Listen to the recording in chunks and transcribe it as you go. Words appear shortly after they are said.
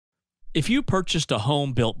If you purchased a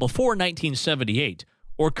home built before 1978,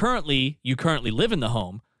 or you currently live in the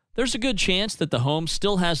home, there's a good chance that the home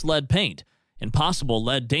still has lead paint and possible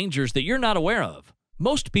lead dangers that you're not aware of.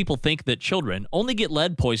 Most people think that children only get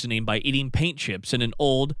lead poisoning by eating paint chips in an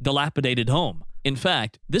old, dilapidated home. In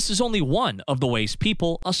fact, this is only one of the ways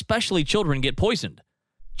people, especially children, get poisoned.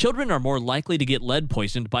 Children are more likely to get lead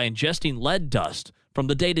poisoned by ingesting lead dust from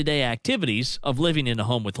the day-to-day activities of living in a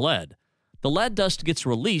home with lead. The lead dust gets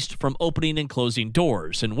released from opening and closing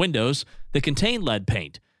doors and windows that contain lead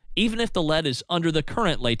paint, even if the lead is under the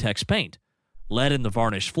current latex paint. Lead in the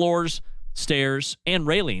varnished floors, stairs, and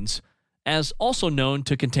railings, as also known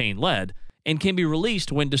to contain lead, and can be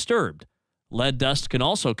released when disturbed. Lead dust can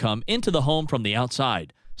also come into the home from the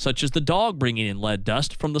outside, such as the dog bringing in lead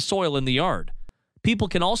dust from the soil in the yard. People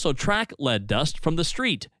can also track lead dust from the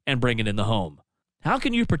street and bring it in the home. How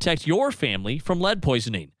can you protect your family from lead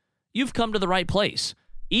poisoning? You've come to the right place.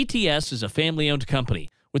 ETS is a family-owned company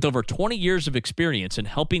with over 20 years of experience in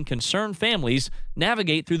helping concerned families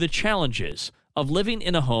navigate through the challenges of living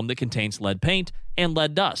in a home that contains lead paint and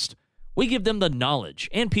lead dust. We give them the knowledge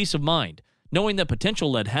and peace of mind, knowing that potential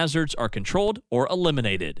lead hazards are controlled or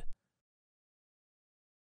eliminated.